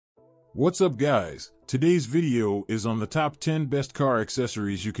What's up guys, today's video is on the top 10 best car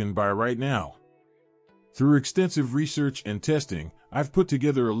accessories you can buy right now. Through extensive research and testing, I've put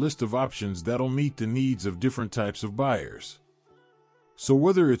together a list of options that'll meet the needs of different types of buyers. So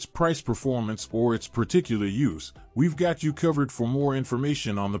whether it's price performance or its particular use, we've got you covered. For more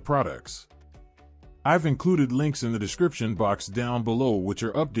information on the products, I've included links in the description box down below which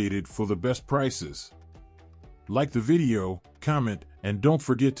are updated for the best prices. Like the video, comment, and don't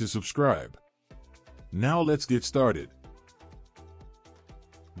forget to subscribe. Now let's get started.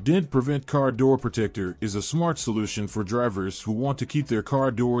 Dent Prevent Car Door Protector is a smart solution for drivers who want to keep their car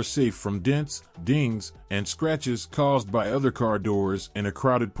doors safe from dents, dings, and scratches caused by other car doors in a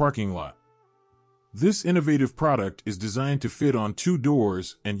crowded parking lot. This innovative product is designed to fit on two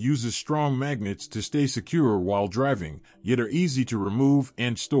doors and uses strong magnets to stay secure while driving, yet are easy to remove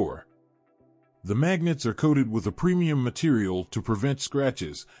and store. The magnets are coated with a premium material to prevent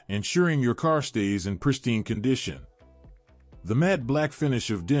scratches, ensuring your car stays in pristine condition. The matte black finish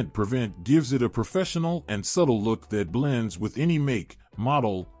of Dent Prevent gives it a professional and subtle look that blends with any make,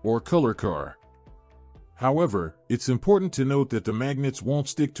 model, or color car. However, it's important to note that the magnets won't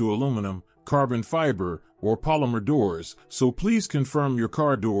stick to aluminum, carbon fiber, or polymer doors, so please confirm your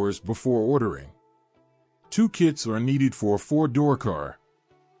car doors before ordering. 2 kits are needed for a 4-door car.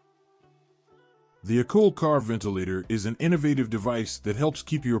 The Acool car ventilator is an innovative device that helps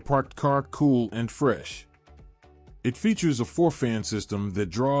keep your parked car cool and fresh. It features a 4-fan system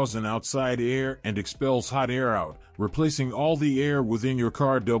that draws in outside air and expels hot air out, replacing all the air within your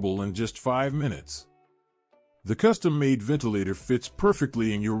car double in just 5 minutes. The custom-made ventilator fits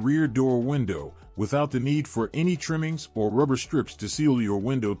perfectly in your rear door window, without the need for any trimmings or rubber strips to seal your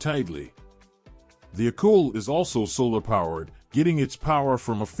window tightly. The Acool is also solar-powered, getting its power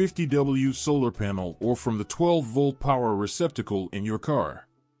from a 50W solar panel or from the 12-volt power receptacle in your car.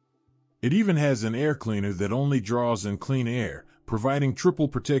 It even has an air cleaner that only draws in clean air, providing triple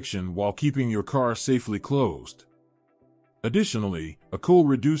protection while keeping your car safely closed. Additionally, Acool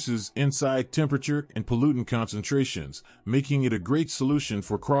reduces inside temperature and pollutant concentrations, making it a great solution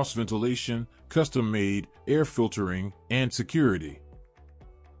for cross-ventilation, custom-made, air filtering, and security.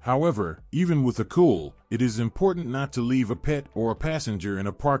 However, even with Acool, it is important not to leave a pet or a passenger in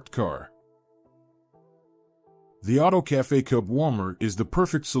a parked car. The AutoCafe cup warmer is the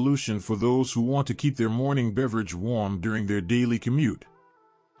perfect solution for those who want to keep their morning beverage warm during their daily commute.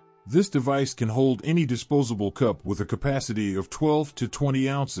 This device can hold any disposable cup with a capacity of 12 to 20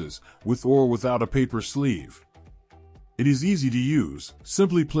 ounces, with or without a paper sleeve. It is easy to use.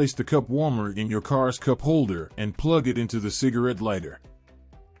 Simply place the cup warmer in your car's cup holder and plug it into the cigarette lighter.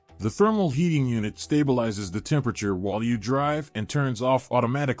 The thermal heating unit stabilizes the temperature while you drive and turns off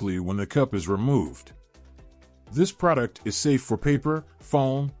automatically when the cup is removed. This product is safe for paper,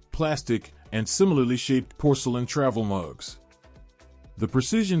 foam, plastic, and similarly shaped porcelain travel mugs. The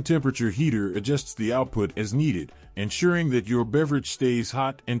precision temperature heater adjusts the output as needed, ensuring that your beverage stays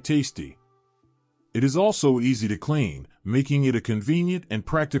hot and tasty. It is also easy to clean, making it a convenient and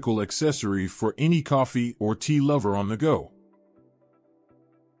practical accessory for any coffee or tea lover on the go.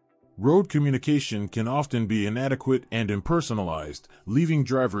 Road communication can often be inadequate and impersonalized, leaving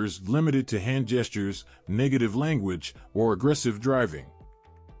drivers limited to hand gestures, negative language, or aggressive driving.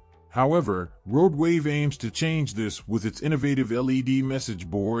 However, RoadWayve aims to change this with its innovative LED message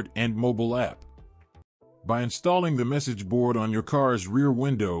board and mobile app. By installing the message board on your car's rear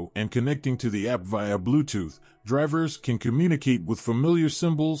window and connecting to the app via Bluetooth, drivers can communicate with familiar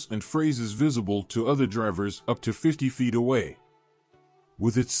symbols and phrases visible to other drivers up to 50 feet away.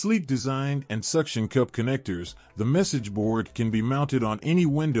 With its sleek design and suction cup connectors, the message board can be mounted on any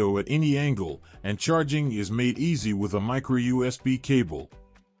window at any angle, and charging is made easy with a micro USB cable.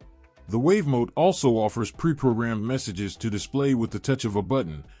 The Wave Mode also offers pre-programmed messages to display with the touch of a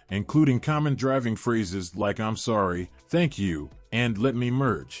button, including common driving phrases like "I'm sorry," "thank you," and "let me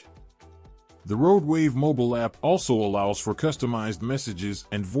merge." The RoadWayve mobile app also allows for customized messages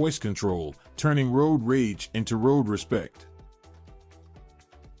and voice control, turning road rage into road respect.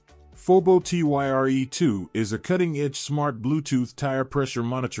 Fobo Tyre2 is a cutting-edge smart Bluetooth tire pressure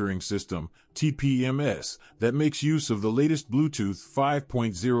monitoring system, TPMS, that makes use of the latest Bluetooth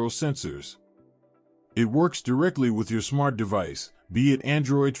 5.0 sensors. It works directly with your smart device, be it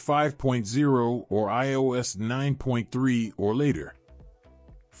Android 5.0 or iOS 9.3 or later.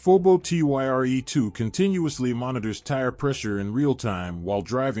 Fobo Tyre2 continuously monitors tire pressure in real time while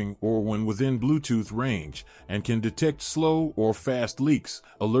driving or when within Bluetooth range, and can detect slow or fast leaks,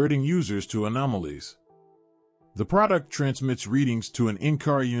 alerting users to anomalies. The product transmits readings to an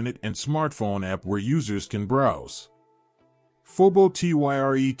in-car unit and smartphone app where users can browse. Fobo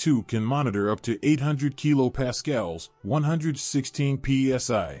Tyre2 can monitor up to 800 kilopascals, 116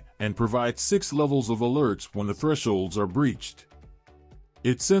 psi, and provide 6 levels of alerts when the thresholds are breached.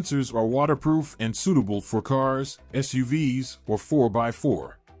 Its sensors are waterproof and suitable for cars, SUVs, or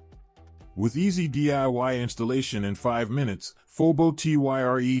 4x4. With easy DIY installation in 5 minutes, Fobo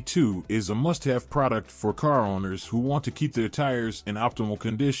Tyre2 is a must-have product for car owners who want to keep their tires in optimal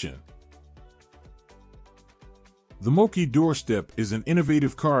condition. The Moki Doorstep is an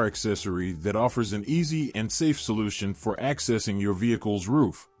innovative car accessory that offers an easy and safe solution for accessing your vehicle's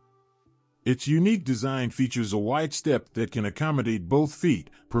roof. Its unique design features a wide step that can accommodate both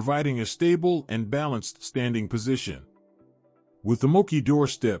feet, providing a stable and balanced standing position. With the Moki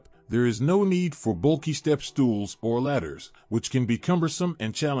Doorstep, there is no need for bulky step stools or ladders, which can be cumbersome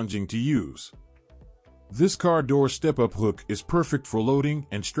and challenging to use. This car door step-up hook is perfect for loading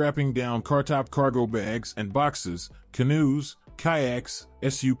and strapping down car-top cargo bags and boxes, canoes, kayaks,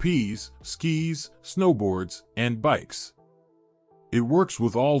 SUPs, skis, snowboards, and bikes. It works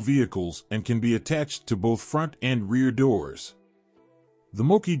with all vehicles and can be attached to both front and rear doors. The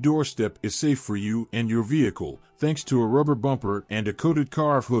Moki Doorstep is safe for you and your vehicle, thanks to a rubber bumper and a coated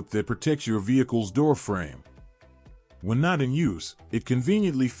carve hook that protects your vehicle's door frame. When not in use, it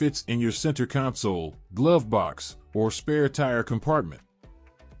conveniently fits in your center console, glove box, or spare tire compartment.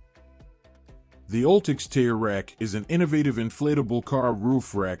 The Ultix Tair rack is an innovative inflatable car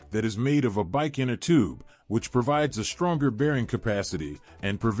roof rack that is made of a bike inner tube, which provides a stronger bearing capacity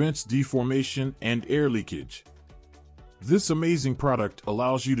and prevents deformation and air leakage. This amazing product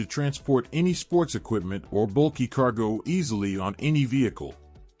allows you to transport any sports equipment or bulky cargo easily on any vehicle.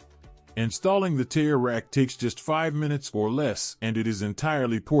 Installing the Tair rack takes just 5 minutes or less, and it is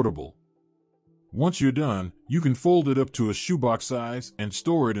entirely portable. Once you're done, you can fold it up to a shoebox size and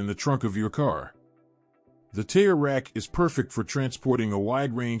store it in the trunk of your car. The Tair rack is perfect for transporting a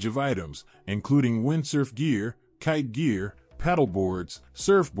wide range of items, including windsurf gear, kite gear, paddleboards,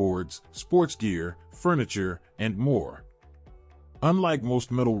 surfboards, sports gear, furniture, and more. Unlike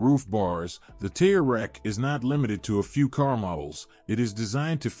most metal roof bars, the Tair rack is not limited to a few car models. It is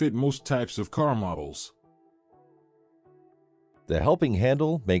designed to fit most types of car models. The helping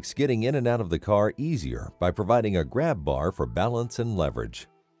handle makes getting in and out of the car easier by providing a grab bar for balance and leverage.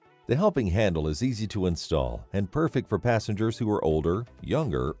 The helping handle is easy to install and perfect for passengers who are older,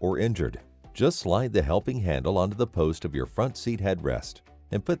 younger, or injured. Just slide the helping handle onto the post of your front seat headrest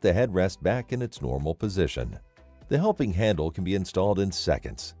and put the headrest back in its normal position. The helping handle can be installed in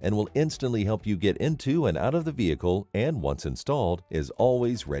seconds and will instantly help you get into and out of the vehicle, and once installed, is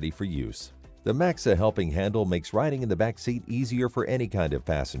always ready for use. The Maxsa helping handle makes riding in the back seat easier for any kind of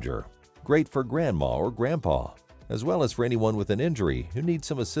passenger. Great for grandma or grandpa, as well as for anyone with an injury who needs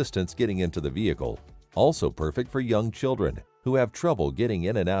some assistance getting into the vehicle. Also perfect for young children who have trouble getting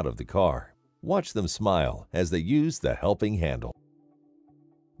in and out of the car. Watch them smile as they use the helping handle.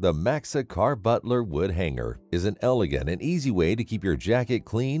 The Maxsa Car Butler wood hanger is an elegant and easy way to keep your jacket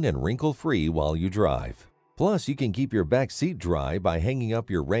clean and wrinkle-free while you drive. Plus, you can keep your back seat dry by hanging up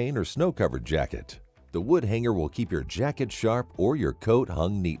your rain or snow-covered jacket. The wood hanger will keep your jacket sharp or your coat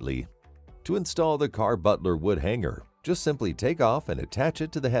hung neatly. To install the Car Butler wood hanger, just simply take off and attach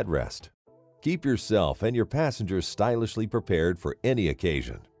it to the headrest. Keep yourself and your passengers stylishly prepared for any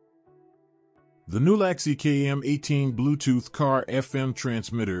occasion. The Nulaxy KM18 Bluetooth car FM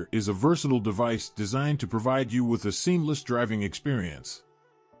transmitter is a versatile device designed to provide you with a seamless driving experience.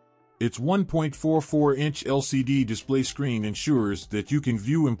 Its 1.44-inch LCD display screen ensures that you can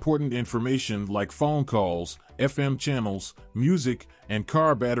view important information like phone calls, FM channels, music, and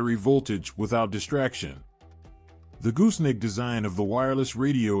car battery voltage without distraction. The gooseneck design of the wireless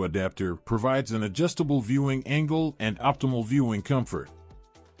radio adapter provides an adjustable viewing angle and optimal viewing comfort.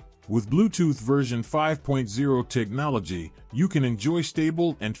 With Bluetooth version 5.0 technology, you can enjoy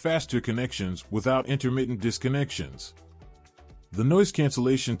stable and faster connections without intermittent disconnections. The noise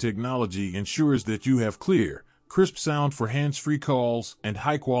cancellation technology ensures that you have clear, crisp sound for hands-free calls and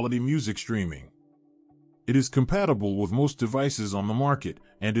high-quality music streaming. It is compatible with most devices on the market,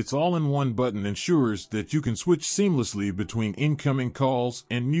 and its all-in-one button ensures that you can switch seamlessly between incoming calls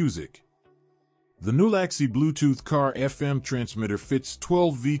and music. The Nulaxy Bluetooth car FM transmitter fits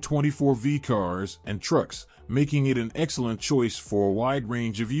 12 V24V cars and trucks, making it an excellent choice for a wide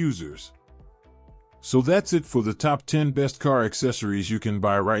range of users. So that's it for the top 10 best car accessories you can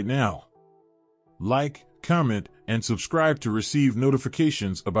buy right now. Like, comment, and subscribe to receive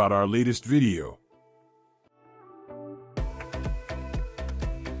notifications about our latest video.